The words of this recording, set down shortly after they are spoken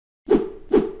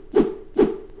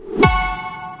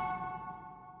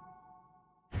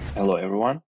Hello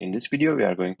everyone. In this video, we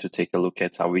are going to take a look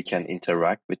at how we can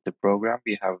interact with the program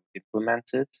we have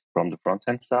implemented from the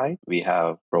front-end side. We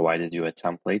have provided you a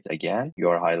template again. You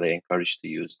are highly encouraged to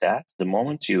use that. The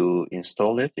moment you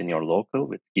install it in your local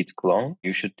with git clone,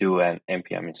 you should do an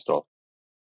npm install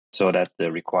so that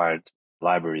the required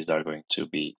libraries are going to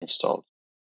be installed.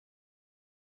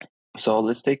 So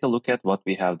let's take a look at what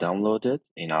we have downloaded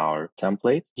in our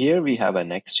template. Here we have a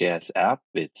Next.js app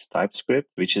with TypeScript,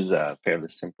 which is a fairly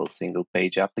simple single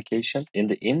page application. In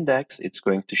the index, it's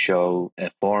going to show a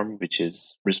form which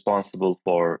is responsible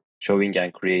for showing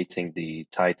and creating the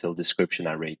title, description,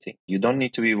 and rating. You don't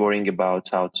need to be worrying about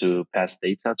how to pass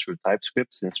data through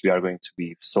TypeScript since we are going to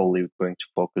be solely going to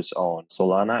focus on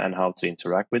Solana and how to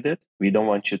interact with it. We don't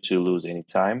want you to lose any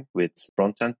time with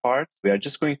front-end part. We are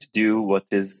just going to do what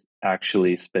is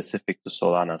actually specific to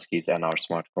Solana's case and our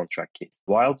smart contract case.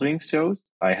 While doing so,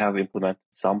 I have implemented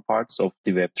some parts of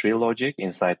the Web3 logic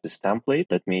inside this template.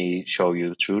 Let me show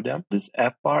you through them. This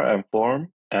app bar and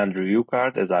form and review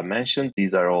card, as I mentioned,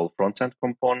 these are all front-end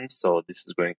components. So this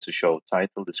is going to show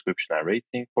title, description, and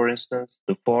rating, for instance.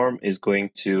 The form is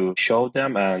going to show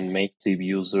them and make the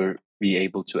user be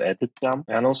able to edit them.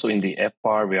 And also in the app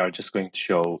bar, we are just going to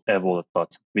show a wallet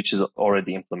button, which is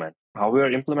already implemented. How we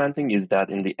are implementing is that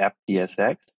in the app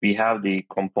DSX, we have the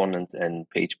component and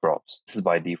page props. This is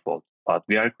by default. But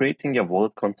we are creating a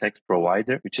wallet context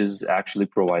provider, which is actually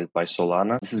provided by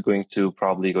Solana. This is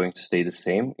probably going to stay the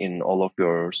same in all of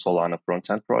your Solana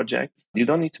front-end projects. You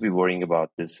don't need to be worrying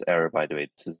about this error, by the way.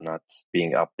 This is not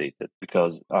being updated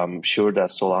because I'm sure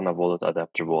that Solana Wallet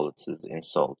Adapter Wallets is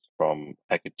installed from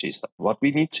package.js. What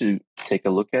we need to take a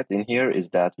look at in here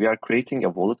is that we are creating a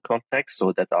wallet context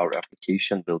so that our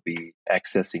application will be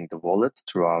accessing the wallet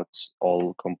throughout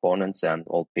all components and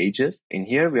all pages. In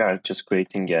here, we are just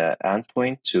creating an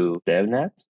endpoint to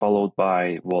DevNet followed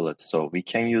by wallets. So we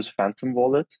can use Phantom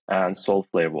Wallet and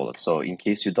Solflare Wallet. So in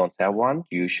case you don't have one,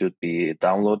 you should be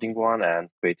downloading one and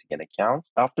creating an account.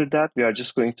 After that, we are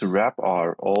just going to wrap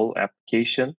our all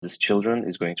application. This children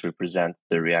is going to represent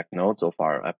the React nodes of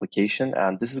our application.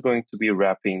 And this is going to be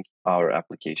wrapping our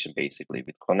application basically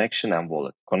with connection and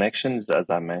wallet. Connection is,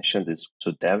 as I mentioned, is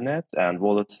to DevNet and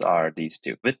wallets are these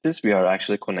two. With this, we are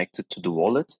actually connected to the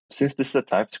wallet. Since this is a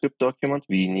TypeScript document,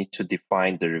 we need to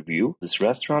define the review. This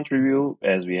restaurant review,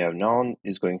 as we have known,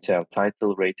 is going to have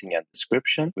title, rating, and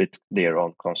description with their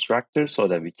own constructor so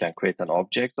that we can create an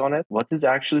object on it. What is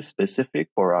actually specific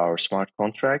for our smart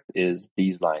contract is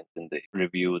these lines in the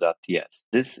review.ts.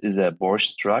 This is a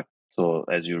Borsch struct. So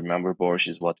as you remember, Borsch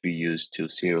is what we use to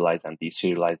serialize and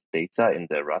deserialize data in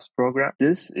the Rust program.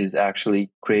 This is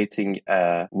actually creating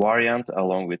a variant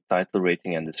along with title,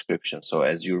 rating, and description. So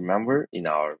as you remember, in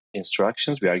our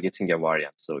instructions, we are getting a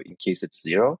variant. So in case it's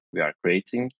 0, we are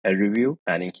creating a review.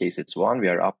 And in case it's 1, we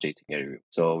are updating a review.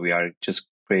 So we are just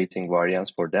creating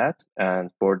variants for that. And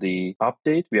for the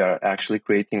update, we are actually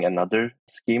creating another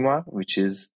schema, which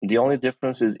is the only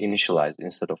difference is initialize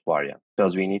instead of variant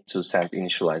because we need to send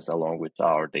initialize along with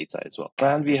our data as well.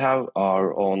 And we have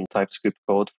our own TypeScript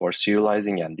code for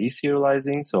serializing and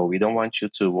deserializing. So we don't want you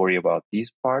to worry about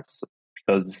these parts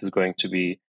because this is going to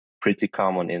be pretty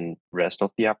common in rest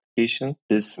of the applications.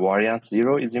 This variant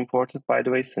 0 is important, by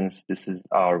the way, since this is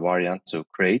our variant to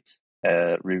create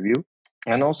a review.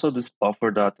 And also this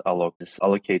buffer.alloc, this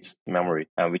allocates memory,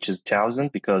 which is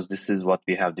 1000 because this is what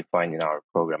we have defined in our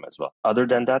program as well. Other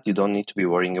than that, you don't need to be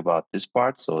worrying about this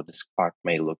part. So this part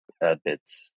may look a bit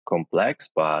complex,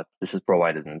 but this is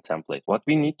provided in the template. What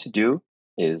we need to do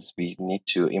is we need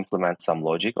to implement some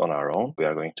logic on our own. We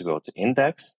are going to go to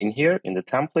index. In here, in the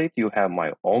template, you have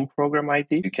my own program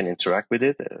ID. You can interact with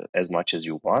it as much as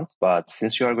you want. But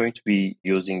since you are going to be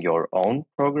using your own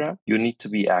program, you need to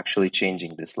be actually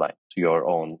changing this line to your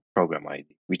own program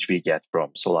ID, which we get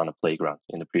from Solana Playground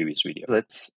in the previous video.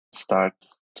 Let's start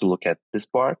to look at this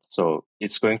part. So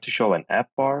it's going to show an app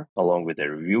bar along with a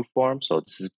review form. So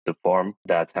this is the form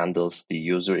that handles the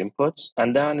user inputs.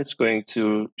 And then it's going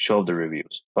to show the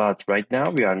reviews. But right now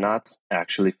we are not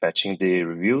actually fetching the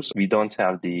reviews. We don't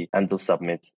have the handle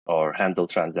submit or handle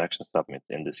transaction submit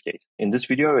in this case. In this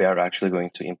video, we are actually going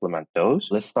to implement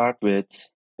those. Let's start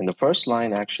with, in the first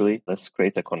line, actually, let's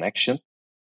create a connection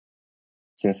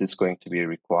since it's going to be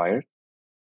required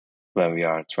when we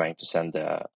are trying to send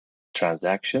a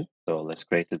transaction. So let's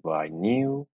create it by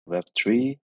new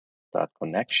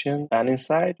web3.connection. And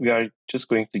inside, we are just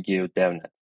going to give DevNet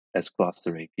as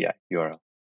cluster API URL.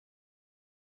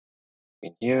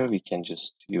 In here, we can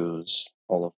just use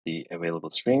all of the available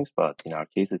strings, but in our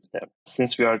case, it's dev.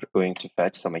 Since we are going to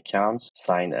fetch some accounts,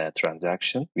 sign a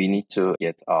transaction, we need to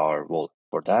get our wallet.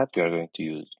 For that, we are going to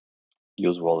use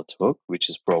useWallet hook, which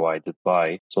is provided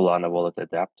by Solana wallet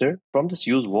adapter. From this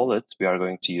useWallet, we are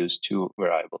going to use two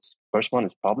variables. First one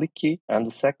is public key, and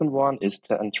the second one is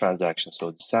send transaction.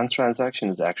 So the send transaction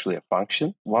is actually a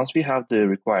function. Once we have the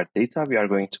required data, we are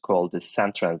going to call this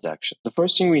send transaction. The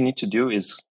first thing we need to do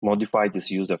is modify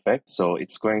this use effect. So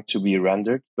it's going to be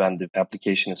rendered when the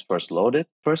application is first loaded.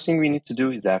 First thing we need to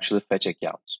do is actually fetch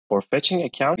accounts. For fetching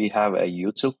account, we have a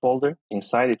util folder.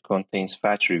 Inside it contains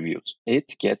fetchReviews.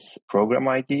 It gets program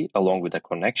ID along with a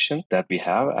connection that we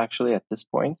have actually at this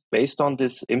point. Based on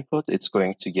this input, it's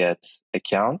going to get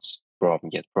accounts from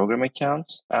get program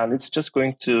accounts, and it's just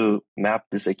going to map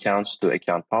this accounts to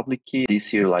account public key,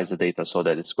 deserialize the data so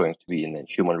that it's going to be in a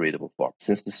human readable form.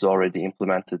 Since this is already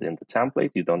implemented in the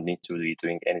template, you don't need to be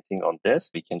doing anything on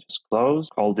this. We can just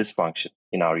call this function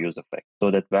in our use effect so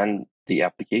that when the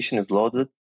application is loaded,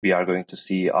 we are going to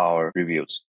see our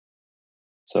reviews.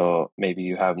 So maybe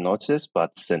you have noticed,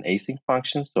 but it's an async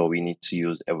function, so we need to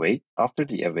use await. After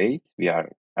the await, we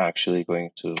are actually going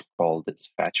to call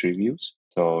this fetchReviews.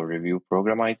 So review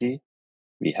program ID,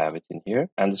 we have it in here.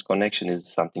 And this connection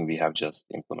is something we have just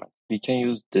implemented. We can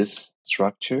use this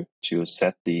structure to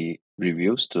set the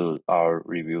reviews to our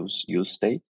reviews use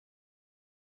state.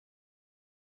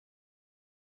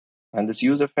 And this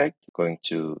use effect is going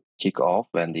to kick off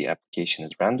when the application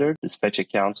is rendered. This fetch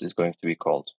accounts is going to be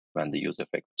called when the use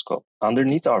effect is called.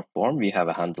 Underneath our form, we have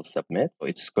a handle submit. So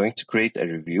it's going to create a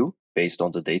review based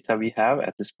on the data we have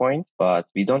at this point, but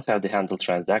we don't have the handle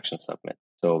transaction submit.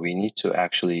 So we need to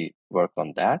actually work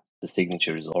on that. The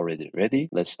signature is already ready.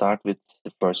 Let's start with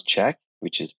the first check,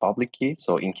 which is public key.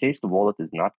 So in case the wallet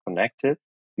is not connected,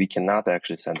 we cannot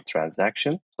actually send a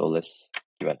transaction. So let's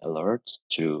give an alert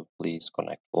to please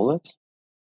connect wallet.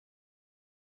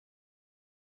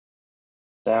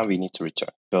 Then we need to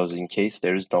return, because in case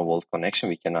there is no wallet connection,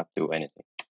 we cannot do anything.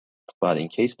 But in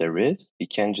case there is, we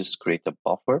can just create a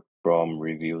buffer from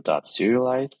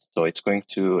review.serialize. So it's going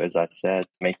to, as I said,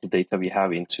 make the data we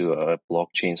have into a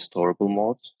blockchain storable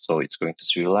mode. So it's going to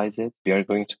serialize it. We are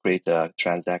going to create a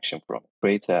transaction from it.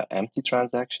 Create an empty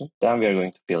transaction. Then we are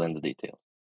going to fill in the details.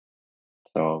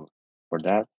 So for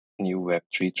that, new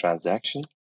Web3 transaction.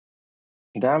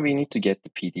 Then we need to get the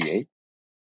PDA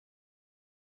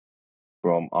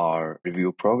from our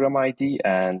review program ID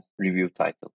and review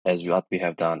title, as what we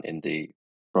have done in the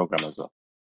program as well.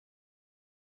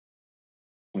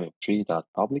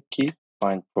 Web3.public key,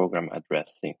 find program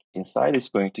address sync. Inside is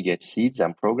going to get seeds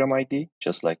and program ID,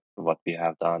 just like what we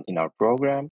have done in our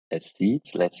program. As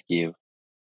seeds, let's give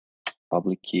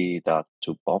public key dot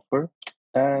to buffer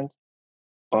and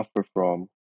buffer from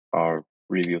our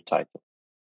review title,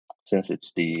 since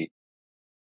it's the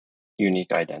unique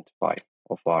identifier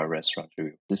of our restaurant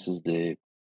review. This is the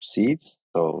seeds,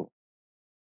 so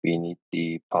we need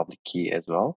the public key as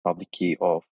well, public key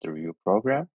of the review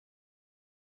program.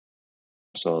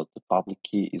 So the public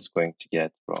key is going to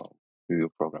get from review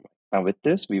program. And with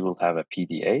this, we will have a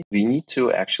PDA. We need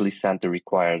to actually send the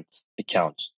required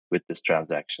accounts with this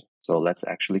transaction. So let's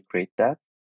actually create that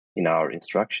in our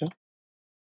instruction.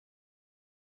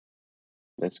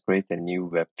 Let's create a new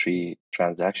Web3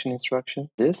 transaction instruction.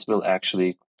 This will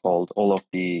actually hold all of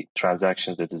the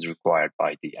transactions that is required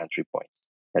by the entry points.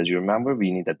 As you remember,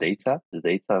 we need the data. The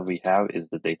data we have is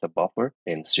the data buffer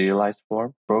in serialized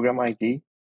form. Program ID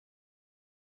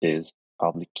is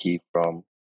public key from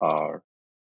our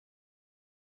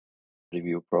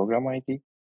review program ID.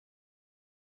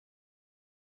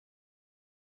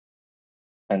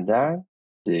 And then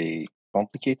the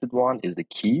complicated one is the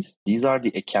keys. These are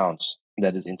the accounts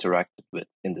that is interacted with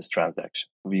in this transaction.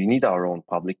 We need our own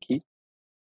public key.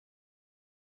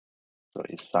 So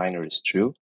is signer is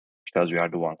true because we are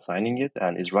the one signing it,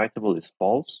 and is writable is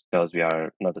false because we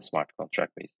are not a smart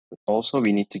contract basically. Also,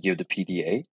 we need to give the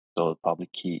PDA. So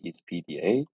public key is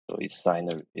PDA. So is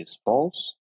signer is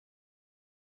false.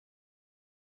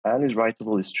 And is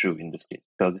writable is true in this case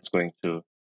because it's going to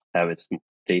have its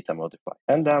data modified.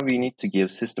 And then we need to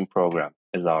give system program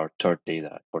as our third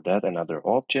data. For that, another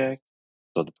object.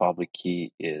 So the public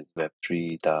key is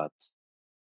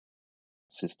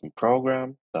web3.system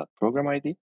program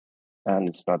ID. And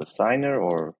it's not a signer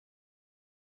or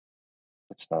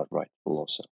it's not writable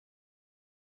also.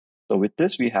 So with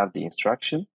this, we have the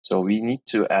instruction. So we need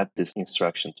to add this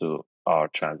instruction to our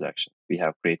transaction. We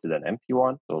have created an empty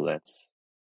one. So let's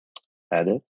add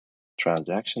it.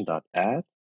 Transaction.add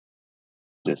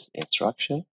this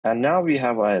instruction. And now we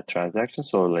have a transaction.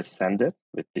 So let's send it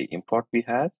with the import we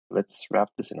had. Let's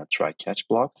wrap this in a try catch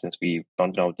block since we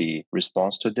don't know the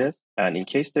response to this. And in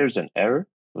case there's an error,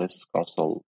 let's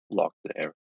console log the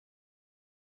error.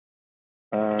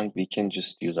 And we can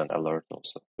just use an alert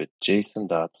also with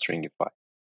JSON.stringify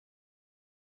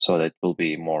so that it will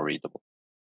be more readable.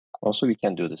 Also, we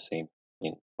can do the same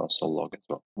in console log as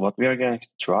well. What we are going to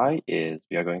try is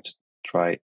we are going to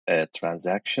try a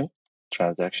transaction.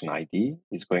 Transaction ID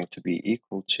is going to be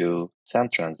equal to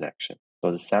send transaction.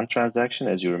 So the send transaction,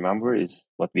 as you remember, is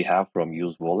what we have from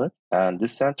useWallet. And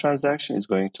this send transaction is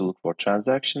going to look for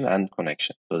transaction and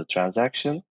connection. So the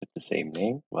transaction with the same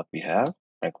name, what we have,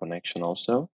 and connection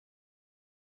also.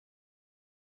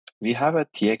 We have a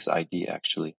TX ID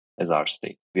actually as our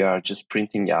state. We are just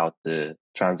printing out the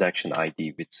transaction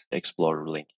ID with Explorer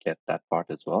link. Get that part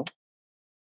as well.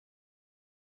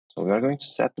 So we are going to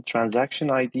set the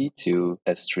transaction ID to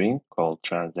a string called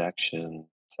transaction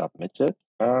submitted.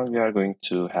 And we are going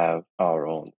to have our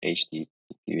own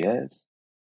HTTPS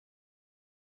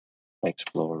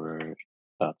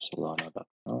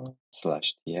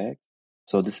explorer.solana.com/tx.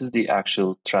 So this is the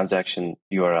actual transaction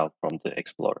URL from the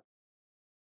Explorer.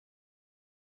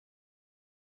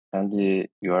 And the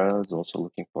URL is also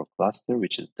looking for cluster,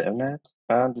 which is devnet.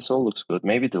 And this all looks good.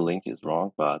 Maybe the link is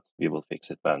wrong, but we will fix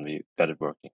it when we got it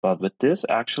working. But with this,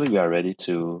 actually, we are ready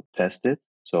to test it.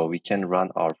 So we can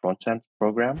run our front-end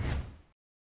program.